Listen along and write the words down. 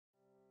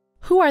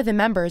Who are the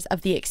members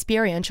of the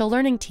Experiential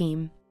Learning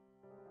Team?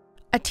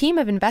 A team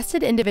of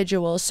invested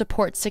individuals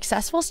supports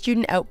successful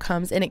student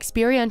outcomes in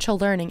experiential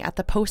learning at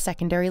the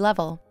post-secondary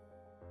level.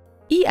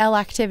 EL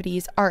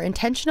activities are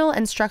intentional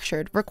and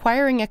structured,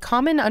 requiring a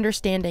common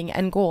understanding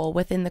and goal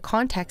within the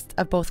context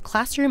of both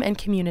classroom and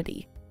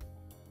community.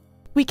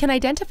 We can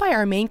identify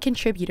our main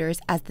contributors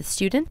as the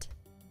student,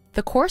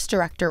 the course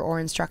director or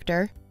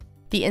instructor,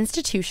 the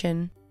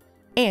institution,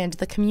 and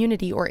the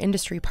community or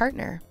industry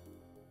partner.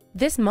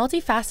 This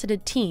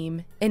multifaceted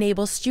team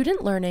enables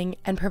student learning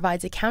and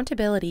provides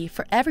accountability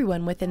for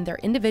everyone within their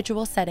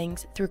individual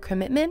settings through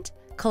commitment,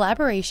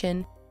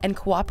 collaboration, and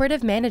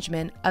cooperative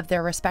management of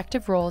their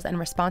respective roles and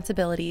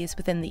responsibilities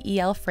within the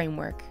EL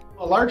framework.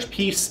 A large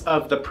piece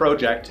of the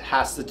project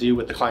has to do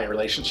with the client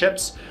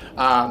relationships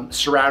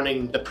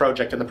surrounding the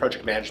project and the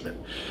project management.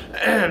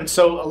 And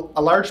so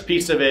a large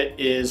piece of it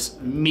is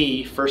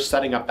me first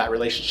setting up that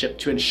relationship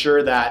to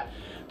ensure that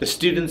the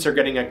students are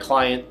getting a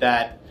client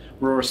that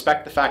will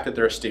respect the fact that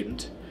they're a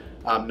student,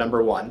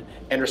 number one,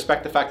 and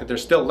respect the fact that they're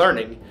still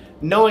learning,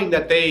 knowing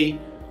that they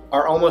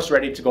are almost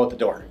ready to go out the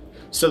door.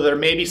 So there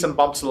may be some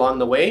bumps along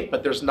the way,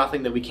 but there's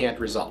nothing that we can't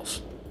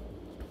resolve.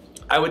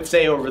 I would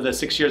say over the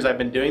 6 years I've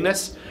been doing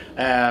this,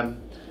 I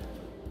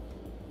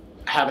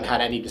haven't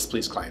had any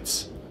displeased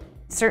clients.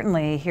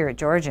 Certainly here at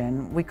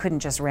Georgian, I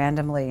couldn't just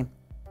randomly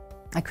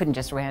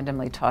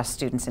toss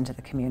students into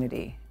the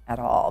community at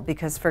all.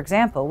 Because, for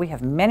example, we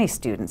have many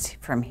students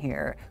from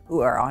here who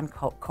are on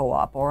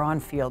co-op or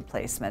on field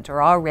placement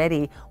or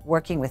already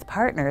working with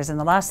partners, and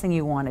the last thing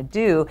you want to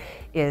do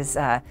is,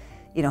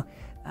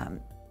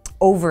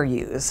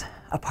 overuse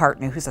a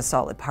partner who's a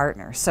solid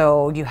partner.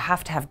 So you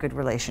have to have good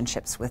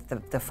relationships with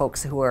the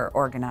folks who are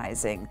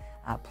organizing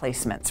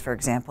placements, for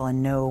example,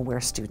 and know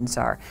where students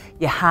are.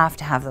 You have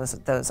to have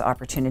those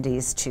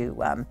opportunities to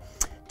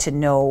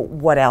know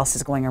what else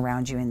is going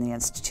around you in the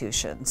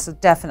institution. So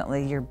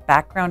definitely your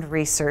background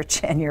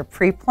research and your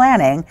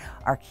pre-planning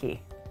are key.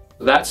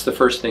 That's the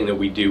first thing that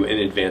we do in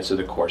advance of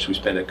the course. We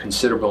spend a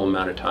considerable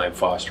amount of time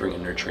fostering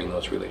and nurturing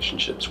those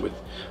relationships with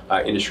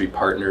industry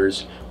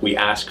partners. We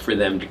ask for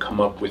them to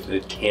come up with a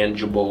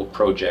tangible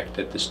project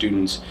that the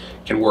students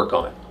can work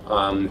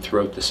on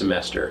throughout the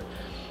semester.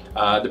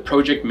 The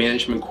project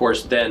management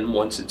course then,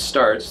 once it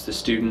starts, the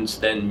students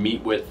then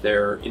meet with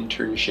their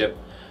internship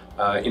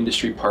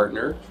industry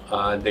partner.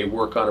 They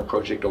work on a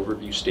project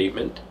overview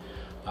statement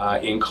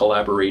in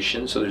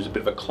collaboration, so there's a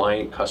bit of a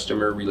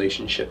client-customer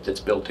relationship that's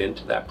built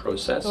into that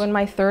process. So in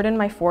my third and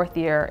my fourth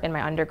year in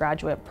my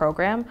undergraduate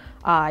program,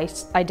 I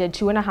did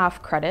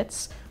 2.5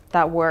 credits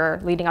that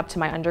were leading up to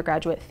my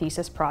undergraduate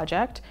thesis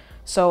project.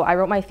 So I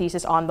wrote my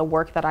thesis on the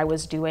work that I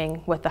was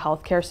doing with the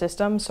healthcare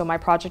system. So my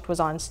project was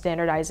on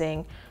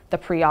standardizing the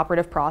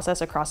preoperative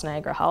process across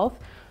Niagara Health.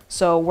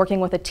 So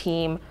working with a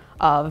team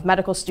of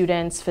medical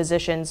students,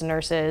 physicians,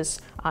 nurses,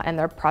 and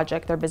their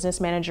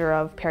business manager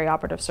of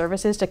perioperative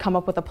services to come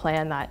up with a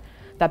plan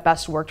that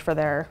best worked for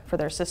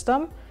their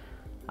system.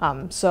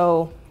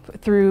 So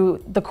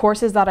through the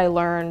courses that I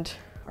learned,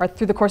 or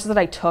through the courses that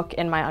I took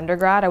in my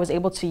undergrad, I was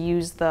able to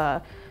use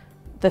the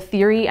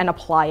theory and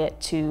apply it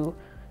to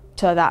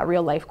that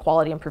real life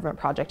quality improvement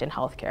project in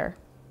healthcare.